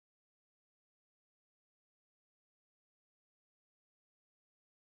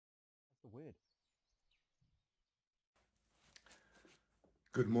word.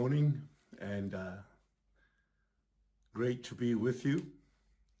 Good morning, and great to be with you,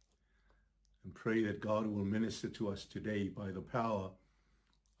 and pray that God will minister to us today by the power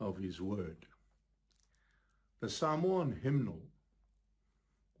of his word. The Samoan hymnal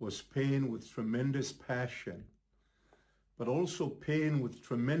was penned with tremendous passion, but also penned with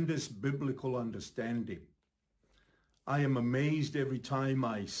tremendous biblical understanding. I am amazed every time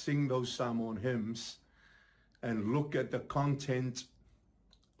I sing those Samoan hymns and look at the content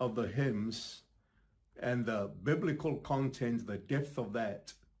of the hymns and the biblical content, the depth of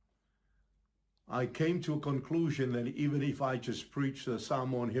that. I came to a conclusion that even if I just preach the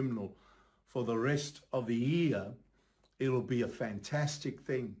Samoan hymnal for the rest of the year, it'll be a fantastic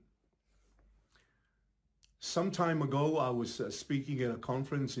thing. Some time ago, I was speaking at a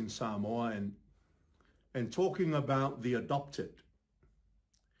conference in Samoa and talking about the adopted.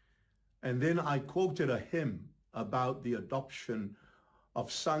 And then I quoted a hymn about the adoption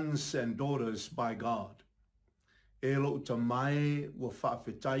of sons and daughters by God. Elo tamai wa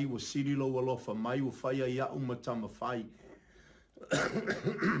whawhetai wa sirilo wa lofa mai wa whaia ia umatama whai.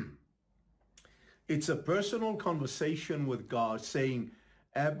 It's a personal conversation with God saying,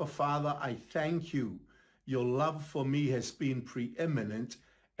 Abba Father, I thank you. Your love for me has been preeminent,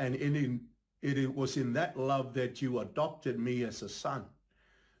 and it was in that love that you adopted me as a son.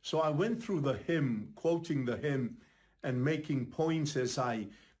 So I went through the hymn, quoting the hymn and making points as I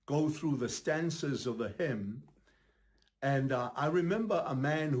go through the stanzas of the hymn. And I remember a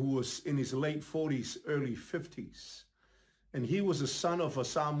man who was in his late 40s, early 50s. And he was a son of a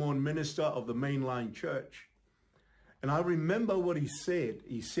Samoan minister of the mainline church. And I remember what he said.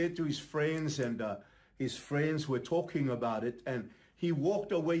 He said to his friends, and his friends were talking about it, and he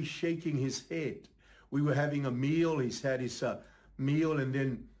walked away shaking his head. We were having a meal. He's had his meal, and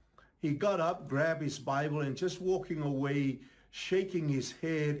then he got up, grabbed his Bible, and just walking away, shaking his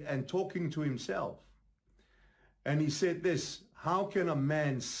head and talking to himself. And he said this, how can a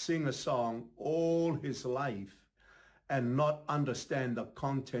man sing a song all his life and not understand the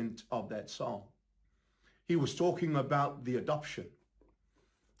content of that song? He was talking about the adoption,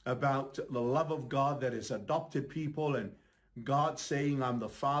 about the love of God that has adopted people, and God saying, I'm the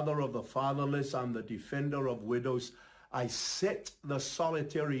father of the fatherless, I'm the defender of widows. I set the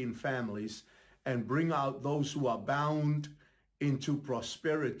solitary in families and bring out those who are bound into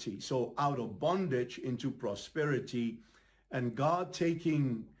prosperity. So out of bondage into prosperity, and God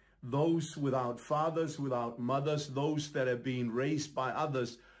taking those without fathers, without mothers, those that have been raised by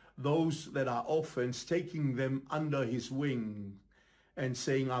others, those that are orphans, taking them under his wing and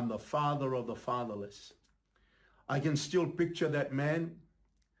saying, I'm the father of the fatherless. I can still picture that man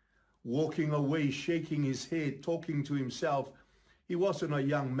walking away, shaking his head, talking to himself. He wasn't a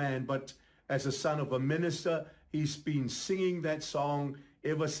young man, but as a son of a minister, he's been singing that song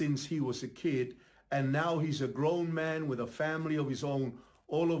ever since he was a kid. And now he's a grown man with a family of his own.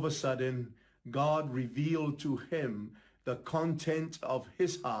 All of a sudden, God revealed to him the content of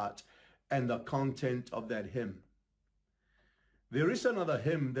his heart and the content of that hymn. There is another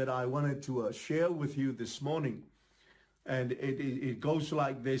hymn that I wanted to share with you this morning. And it goes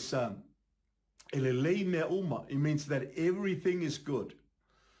like this. It means that everything is good.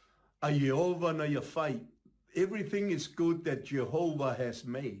 Everything is good that Jehovah has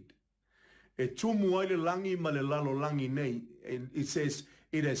made. It says,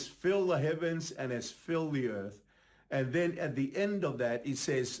 it has filled the heavens and has filled the earth. And then at the end of that, it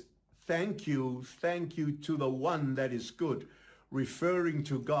says, thank you to the one that is good, referring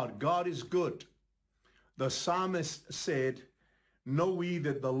to God. God is good. The psalmist said, know we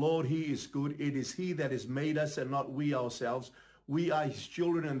that the Lord, he is good. It is he that has made us and not we ourselves. We are his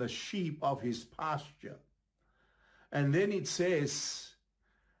children and the sheep of his pasture. And then it says,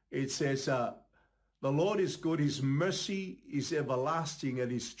 the Lord is good. His mercy is everlasting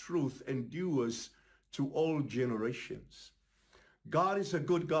and his truth endures to all generations. God is a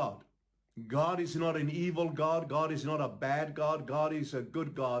good God. God is not an evil God. God is not a bad God. God is a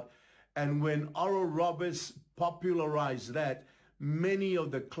good God. And when Oral Roberts popularized that, many of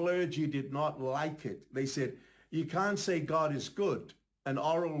the clergy did not like it. They said, you can't say God is good. And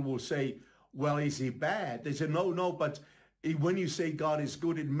Oral will say, well, is he bad? They said, no, but when you say God is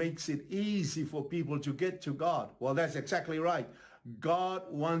good, it makes it easy for people to get to God. Well, that's exactly right. God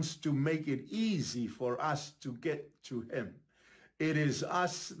wants to make it easy for us to get to him. It is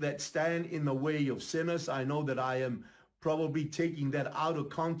us that stand in the way of sinners. I know that I am probably taking that out of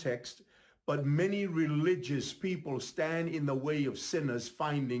context, but many religious people stand in the way of sinners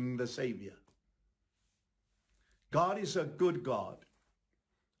finding the Savior. God is a good God.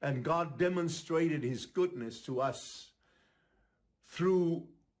 And God demonstrated his goodness to us through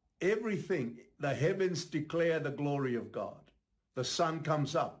everything. The heavens declare the glory of God. The sun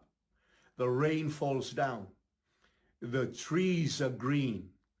comes up. The rain falls down. The trees are green.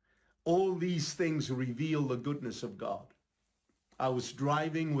 All these things reveal the goodness of God. I was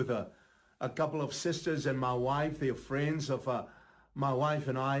driving with a couple of sisters and my wife. They're friends of my wife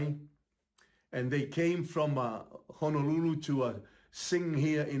and I. And they came from Honolulu to sing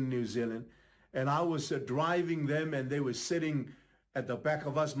here in New Zealand. And I was driving them, and they were sitting at the back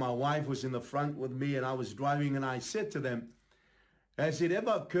of us. My wife was in the front with me, and I was driving, and I said to them, has it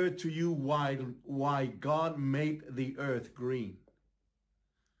ever occurred to you why God made the earth green?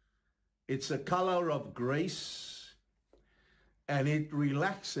 It's a color of grace, and it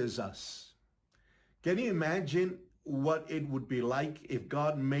relaxes us. Can you imagine what it would be like if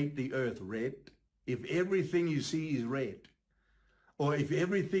God made the earth red? If everything you see is red, or if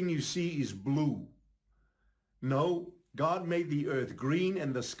everything you see is blue? No, God made the earth green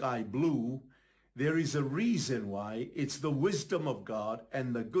and the sky blue. There is a reason why. It's the wisdom of God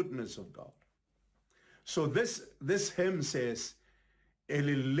and the goodness of God. So this hymn says,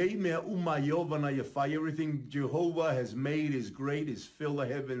 everything Jehovah has made is great, is fill the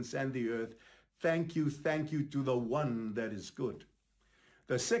heavens and the earth. Thank you to the one that is good.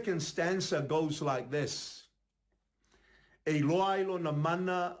 The second stanza goes like this. It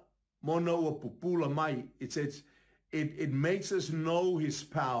says, it makes us know his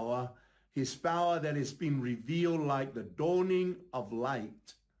power that has been revealed like the dawning of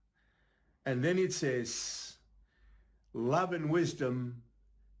light. And then it says, love and wisdom,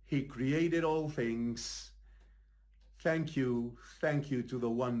 he created all things. Thank you to the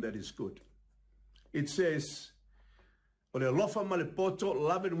one that is good. It says,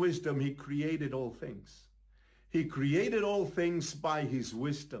 love and wisdom, he created all things. He created all things by his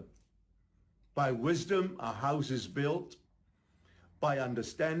wisdom. By wisdom, a house is built. By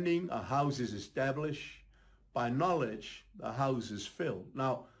understanding, a house is established. By knowledge, the house is filled.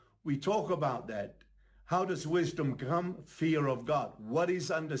 Now, we talk about that. How does wisdom come? Fear of God. What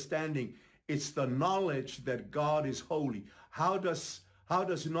is understanding? It's the knowledge that God is holy. How does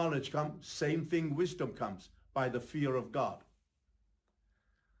knowledge come? Same thing, wisdom comes by the fear of God.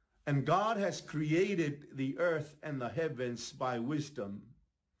 And God has created the earth and the heavens by wisdom,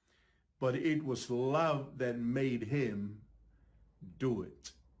 but it was love that made him do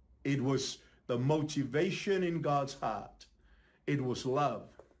it. It was the motivation in God's heart. It was love.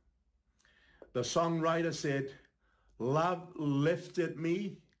 The songwriter said, love lifted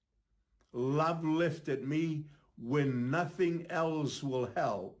me when nothing else will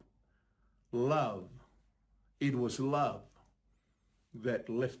help. Love. It was love that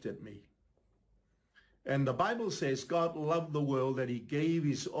lifted me. And the Bible says God loved the world that he gave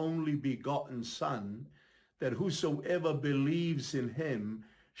his only begotten Son, that whosoever believes in him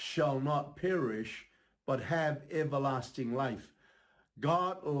shall not perish, but have everlasting life.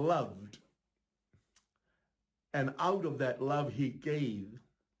 God loved, and out of that love he gave.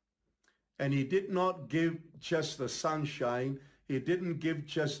 And he did not give just the sunshine. He didn't give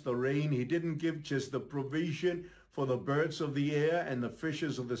just the rain. He didn't give just the provision for the birds of the air and the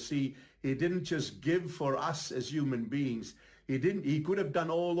fishes of the sea. He didn't just give for us as human beings. He could have done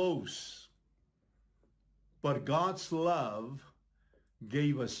all those. But God's love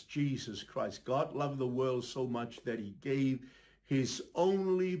gave us Jesus Christ. God loved the world so much that he gave his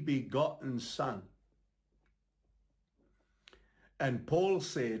only begotten Son. And Paul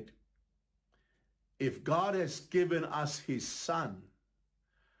said, if God has given us his Son,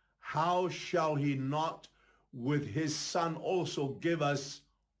 how shall he not with his Son also give us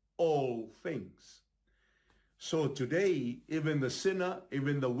all things? So today, even the sinner,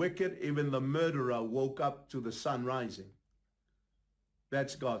 even the wicked, even the murderer woke up to the sun rising.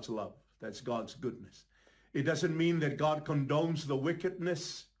 That's God's love. That's God's goodness. It doesn't mean that God condones the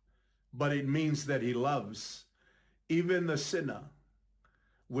wickedness, but it means that he loves even the sinner.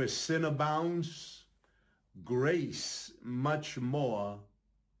 Where sin abounds, grace much more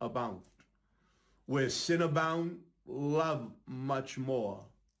abound. Where sin abound, love much more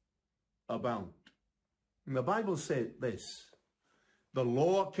abound. And the Bible said this, the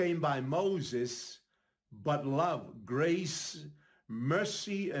law came by Moses, but love, grace,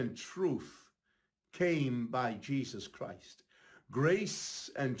 mercy, and truth came by Jesus Christ. Grace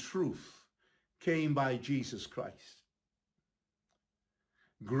and truth came by Jesus Christ.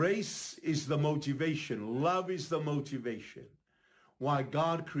 Grace is the motivation. Love is the motivation. Why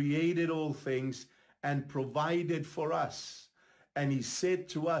God created all things and provided for us. And he said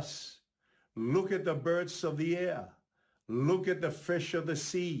to us, look at the birds of the air. Look at the fish of the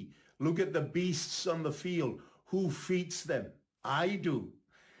sea. Look at the beasts on the field. Who feeds them? I do.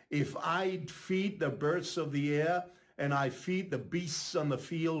 If I feed the birds of the air and I feed the beasts on the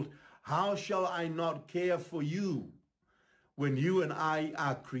field, how shall I not care for you when you and I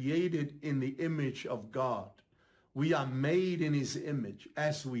are created in the image of God? We are made in his image.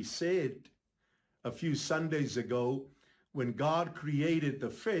 As we said a few Sundays ago, when God created the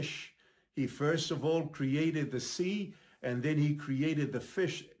fish, he first of all created the sea, and then he created the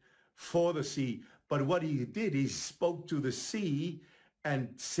fish for the sea. But what he did, he spoke to the sea and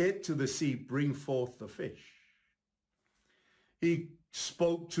said to the sea, bring forth the fish. He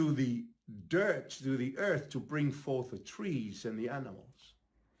spoke to the dirt, to the earth, to bring forth the trees and the animals.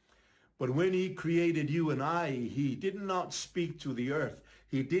 But when he created you and I, he did not speak to the earth.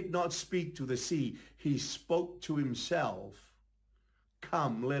 He did not speak to the sea. He spoke to himself.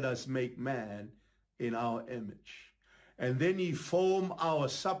 Come, let us make man in our image. And then he formed our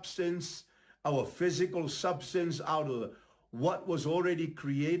substance, our physical substance, out of what was already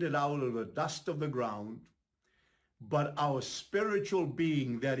created out of the dust of the ground. But our spiritual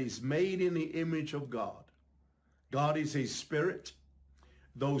being that is made in the image of God. God is a spirit.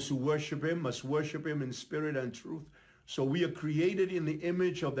 Those who worship him must worship him in spirit and truth. So we are created in the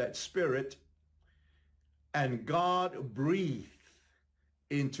image of that spirit, and God breathed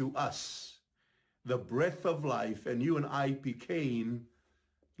into us the breath of life, and you and I became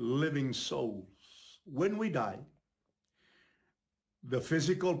living souls. When we die, the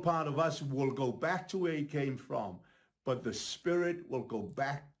physical part of us will go back to where it came from, but the spirit will go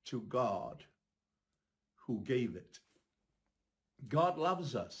back to God who gave it. God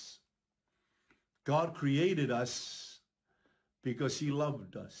loves us. God created us because he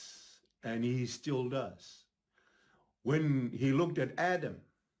loved us, and he still does. When he looked at Adam,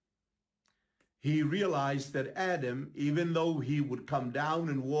 he realized that Adam, even though he would come down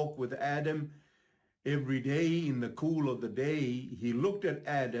and walk with Adam every day in the cool of the day, he looked at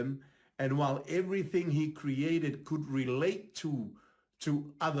Adam, and while everything he created could relate to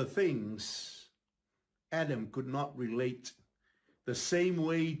other things, Adam could not relate the same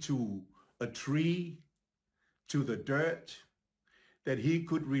way to a tree, to the dirt, that he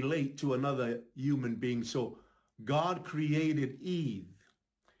could relate to another human being. So God created Eve,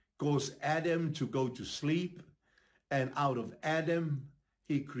 caused Adam to go to sleep, and out of Adam,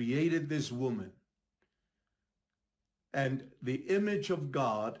 he created this woman. And the image of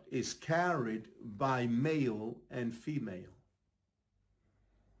God is carried by male and female.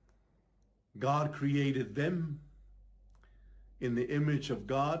 God created them in the image of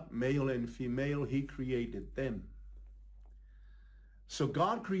God, male and female, he created them. So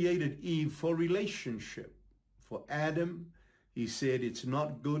God created Eve for relationship. For Adam, he said, it's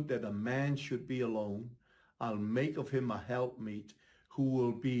not good that a man should be alone. I'll make of him a helpmeet who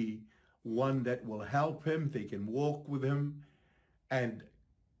will be one that will help him. They can walk with him, and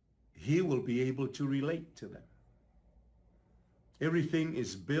he will be able to relate to them. Everything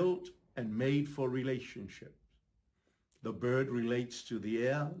is built and made for relationship. The bird relates to the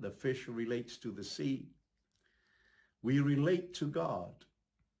air. The fish relates to the sea. We relate to God,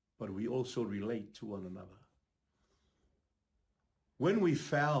 but we also relate to one another. When we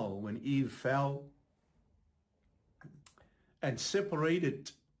fell, when Eve fell and separated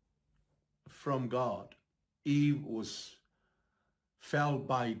from God, Eve fell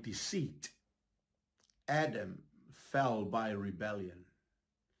by deceit. Adam fell by rebellion.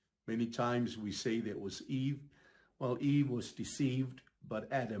 Many times we say that it was Eve. Well, Eve was deceived, but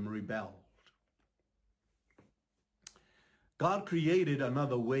Adam rebelled. God created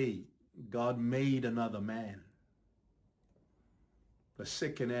another way. God made another man, the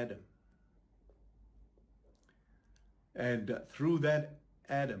second Adam. And through that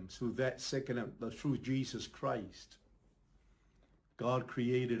Adam, through that second Adam, through Jesus Christ, God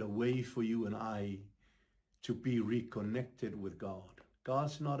created a way for you and I to be reconnected with God.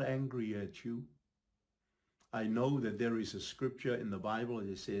 God's not angry at you. I know that there is a scripture in the Bible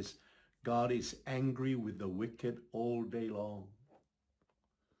that says, God is angry with the wicked all day long.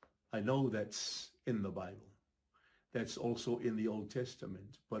 I know that's in the Bible. That's also in the Old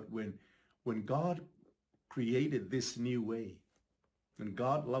Testament. But when God created this new way, and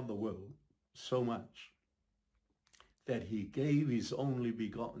God loved the world so much that he gave his only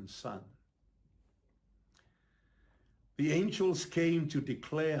begotten Son, the angels came to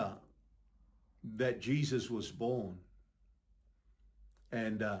declare that Jesus was born.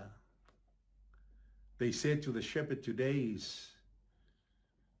 And they said to the shepherd, today is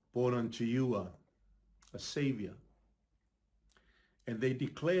born unto you a Savior. And they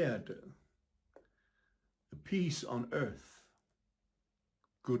declared, the peace on earth,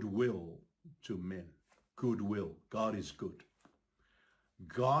 goodwill to men. Goodwill. God is good.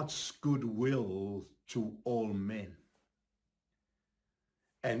 God's goodwill to all men.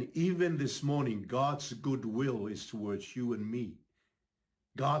 And even this morning, God's goodwill is towards you and me.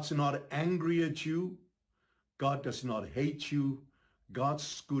 God's not angry at you. God does not hate you.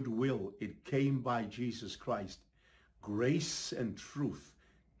 God's goodwill, it came by Jesus Christ. Grace and truth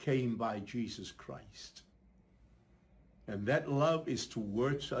came by Jesus Christ. And that love is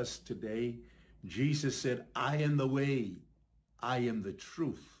towards us today. Jesus said, I am the way, I am the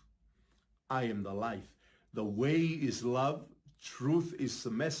truth, I am the life. The way is love, truth is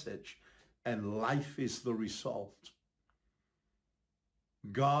the message, and life is the result.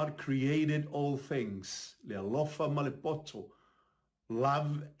 God created all things. Lealofa malepoto.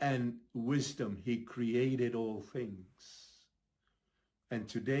 Love and wisdom, he created all things. And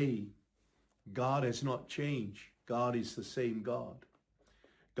today, God has not changed. God is the same God.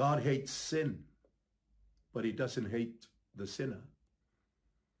 God hates sin, but he doesn't hate the sinner.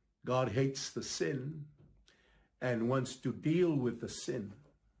 God hates the sin and wants to deal with the sin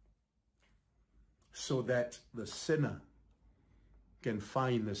so that the sinner can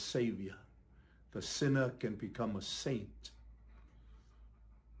find the Savior. The sinner can become a saint.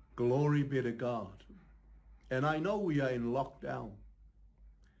 Glory be to God. And I know we are in lockdown.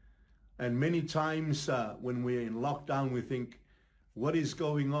 And many times when we're in lockdown, we think, what is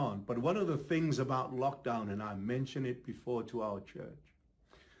going on? But one of the things about lockdown, and I mentioned it before to our church,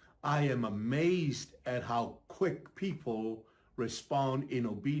 I am amazed at how quick people respond in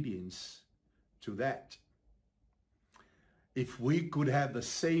obedience to that. If we could have the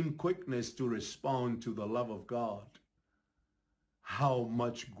same quickness to respond to the love of God, how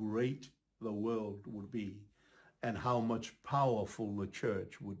much great the world would be and how much powerful the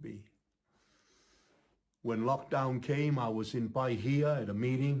church would be. When lockdown came, I was in Bahia at a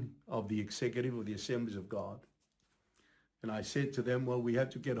meeting of the executive of the Assemblies of God. And I said to them, well, we have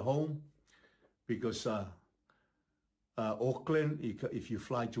to get home because Auckland, if you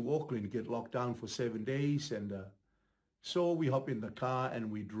fly to Auckland, you get locked down for 7 days. And so we hop in the car and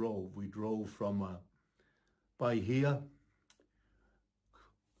we drove. We drove from Bahia,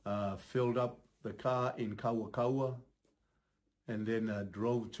 filled up the car in Kawakawa, and then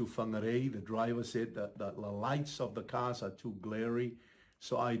drove to Whangarei. The driver said that the lights of the cars are too glary.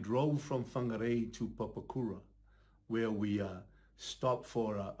 So I drove from Whangarei to Papakura, where we stopped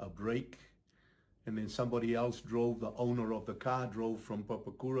for a break. And then somebody else drove, the owner of the car drove from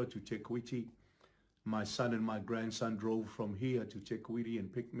Papakura to Te Kuiti. My son and my grandson drove from here to Te Kuiti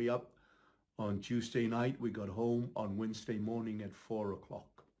and picked me up on Tuesday night. We got home on Wednesday morning at 4 o'clock.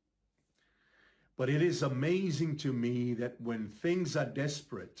 But it is amazing to me that when things are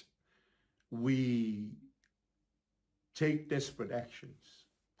desperate, we take desperate actions.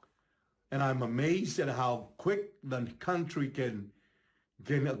 And I'm amazed at how quick the country can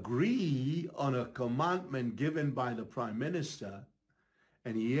agree on a commandment given by the Prime Minister,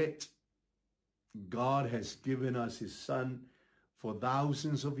 and yet God has given us his Son for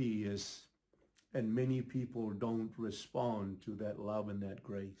thousands of years, and many people don't respond to that love and that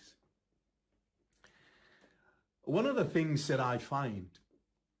grace. One of the things that I find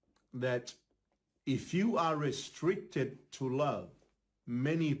that if you are restricted to love,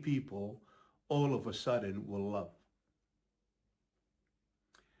 many people all of a sudden will love.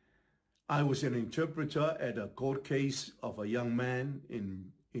 I was an interpreter at a court case of a young man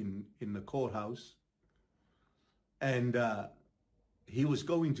in the courthouse, and he was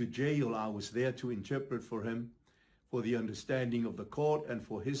going to jail. I was there to interpret for him for the understanding of the court and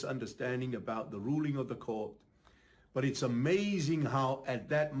for his understanding about the ruling of the court. But it's amazing how at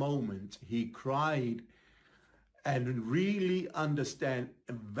that moment he cried and really understand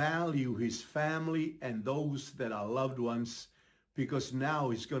and value his family and those that are loved ones, because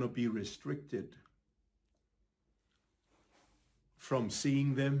now he's going to be restricted from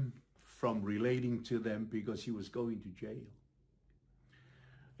seeing them, from relating to them, because he was going to jail.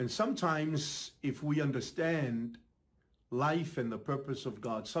 And sometimes if we understand life and the purpose of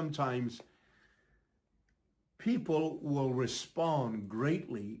God, sometimes people will respond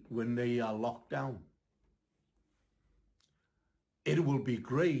greatly when they are locked down. It will be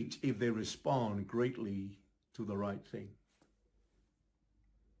great if they respond greatly to the right thing.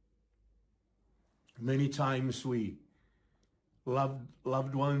 Many times we love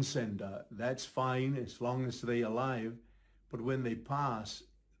loved ones, and that's fine as long as they're alive. But when they pass,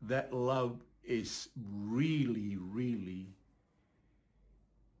 that love is really, really,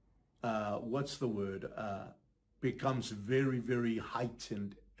 becomes very, very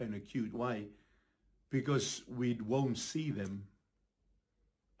heightened and acute. Why? because we won't see them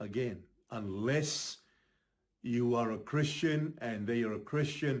again unless you are a Christian and they are a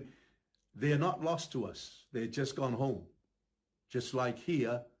Christian. They are not lost to us. They're just gone home, just like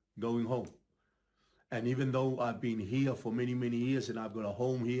here, going home. And even though I've been here for many, many years and I've got a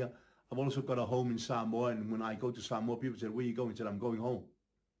home here, I've also got a home in Samoa. And when I go to Samoa, people say, where are you going? I said, I'm going home.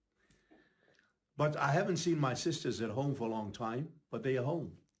 But I haven't seen my sisters at home for a long time, but they are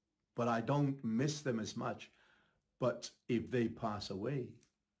home. But I don't miss them as much. But if they pass away,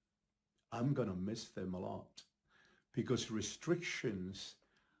 I'm going to miss them a lot, because restrictions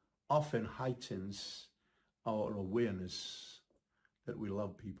often heightens our awareness that we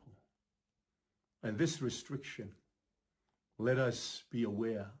love people. And this restriction, let us be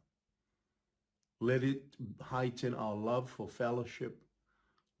aware. Let it heighten our love for fellowship.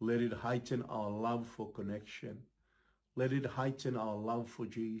 Let it heighten our love for connection. Let it heighten our love for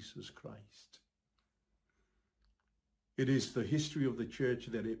Jesus Christ. It is the history of the church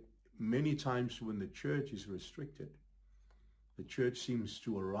that many times when the church is restricted, the church seems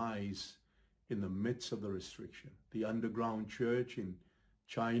to arise in the midst of the restriction. The underground church in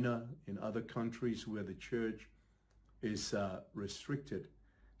China, in other countries where the church is restricted,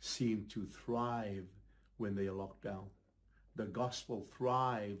 seem to thrive when they are locked down. The gospel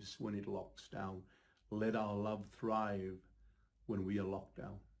thrives when it locks down. Let our love thrive when we are locked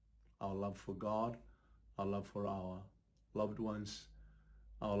down. Our love for God, our love for our loved ones,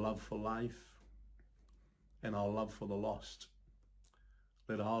 our love for life, and our love for the lost.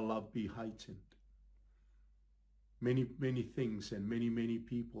 Let our love be heightened. Many, many things and many, many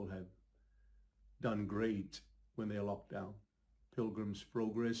people have done great when they are locked down. Pilgrim's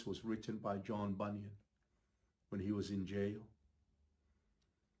Progress was written by John Bunyan when he was in jail.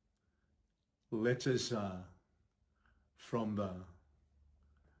 Letters from the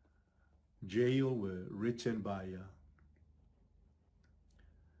jail were written by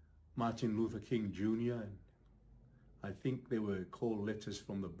Martin Luther King Jr. and I think they were called letters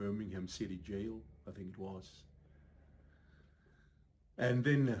from the Birmingham City Jail, I think it was. And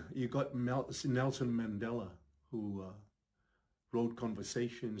then you got Nelson Mandela, who wrote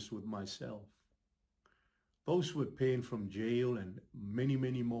Conversations with Myself. Those were penned from jail, and many,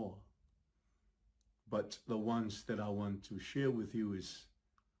 many more. But the ones that I want to share with you is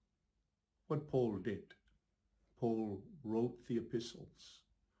what Paul did. Paul wrote the epistles.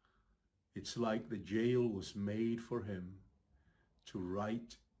 It's like the jail was made for him to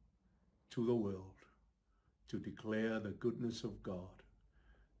write to the world, to declare the goodness of God,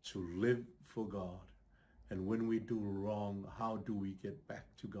 to live for God. And when we do wrong, how do we get back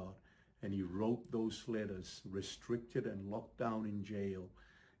to God? And he wrote those letters, restricted and locked down in jail.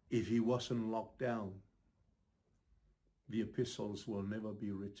 If he wasn't locked down, the epistles will never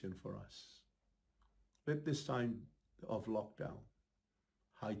be written for us. Let this time of lockdown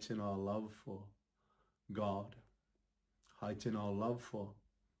heighten our love for God, heighten our love for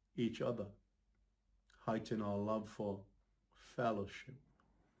each other, heighten our love for fellowship.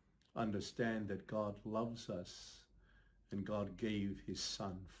 Understand that God loves us and God gave his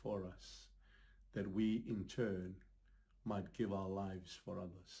Son for us, that we in turn might give our lives for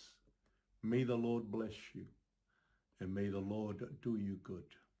others. May the Lord bless you, and may the Lord do you good.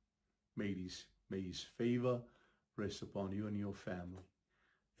 May his favor rest upon you and your family.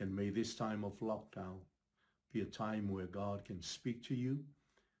 And may this time of lockdown be a time where God can speak to you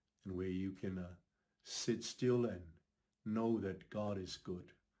and where you can sit still and know that God is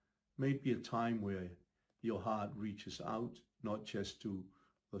good. May it be a time where your heart reaches out, not just to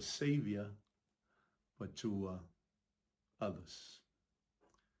the Savior, but to others.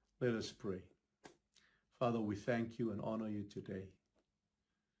 Let us pray. Father, we thank you and honor you today.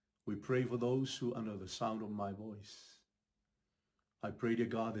 We pray for those who are under the sound of my voice. I pray, dear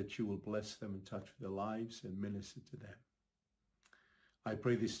God, that you will bless them and touch their lives and minister to them. I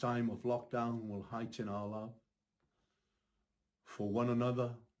pray this time of lockdown will heighten our love for one another,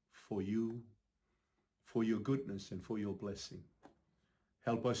 for you, for your goodness and for your blessing.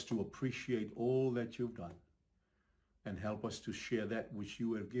 Help us to appreciate all that you've done, and help us to share that which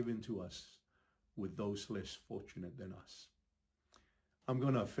you have given to us with those less fortunate than us. I'm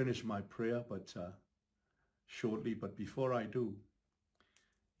going to finish my prayer shortly, but before I do,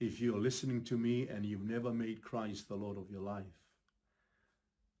 if you're listening to me and you've never made Christ the Lord of your life,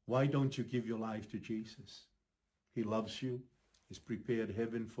 why don't you give your life to Jesus? He loves you. He's prepared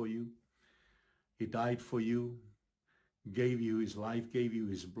heaven for you. He died for you, gave you his life, gave you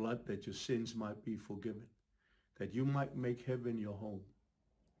his blood that your sins might be forgiven, that you might make heaven your home.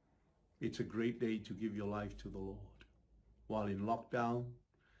 It's a great day to give your life to the Lord. While in lockdown,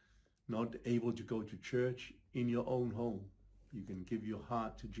 not able to go to church, in your own home, you can give your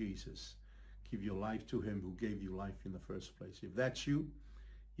heart to Jesus. Give your life to him who gave you life in the first place. If that's you,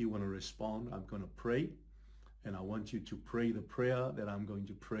 you want to respond, I'm going to pray. And I want you to pray the prayer that I'm going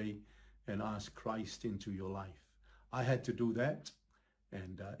to pray and ask Christ into your life. I had to do that,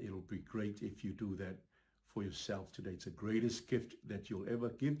 and it'll be great if you do that for yourself today. It's the greatest gift that you'll ever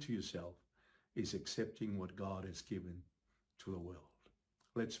give to yourself, is accepting what God has given to the world.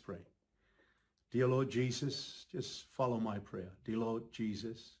 Let's pray. Dear Lord Jesus, just follow my prayer. Dear Lord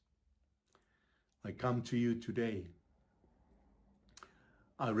Jesus, I come to you today.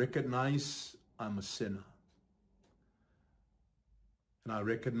 I recognize I'm a sinner. And I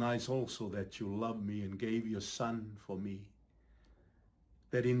recognize also that you love me and gave your son for me.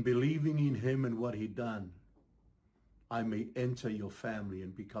 That in believing in him and what he done, I may enter your family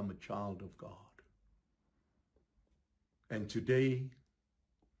and become a child of God. And today,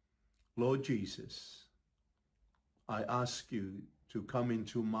 Lord Jesus, I ask you to come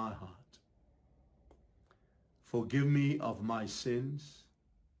into my heart. Forgive me of my sins.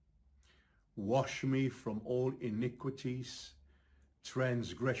 Wash me from all iniquities,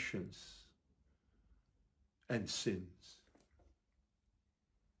 transgressions, and sins.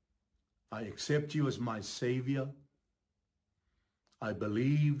 I accept you as my Savior. I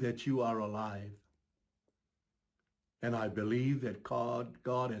believe that you are alive. And I believe that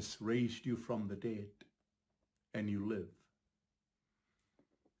God has raised you from the dead and you live.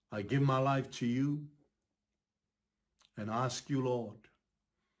 I give my life to you and ask you, Lord,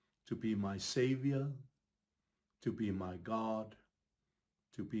 to be my Savior, to be my God,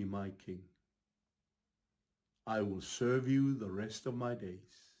 to be my King. I will serve you the rest of my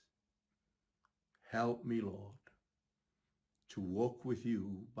days. Help me, Lord, to walk with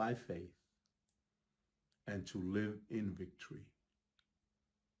you by faith and to live in victory.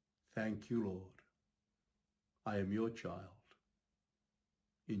 Thank you, Lord. I am your child.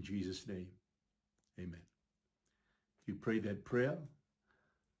 In Jesus' name, amen. If you pray that prayer,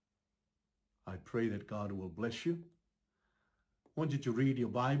 I pray that God will bless you. I want you to read your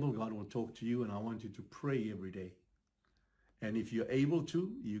Bible. God will talk to you, and I want you to pray every day. And if you're able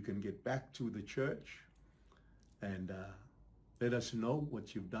to, you can get back to the church and let us know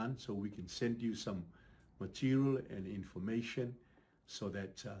what you've done so we can send you some material and information so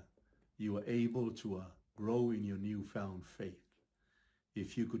that you are able to grow in your newfound faith.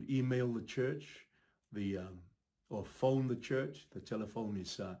 If you could email the church or phone the church, the telephone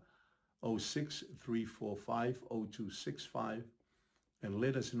is 06-345-0265, and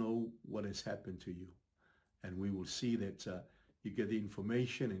let us know what has happened to you. And we will see that you get the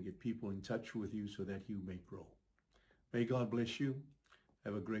information and get people in touch with you so that you may grow. May God bless you.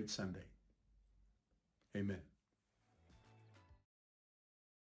 Have a great Sunday. Amen.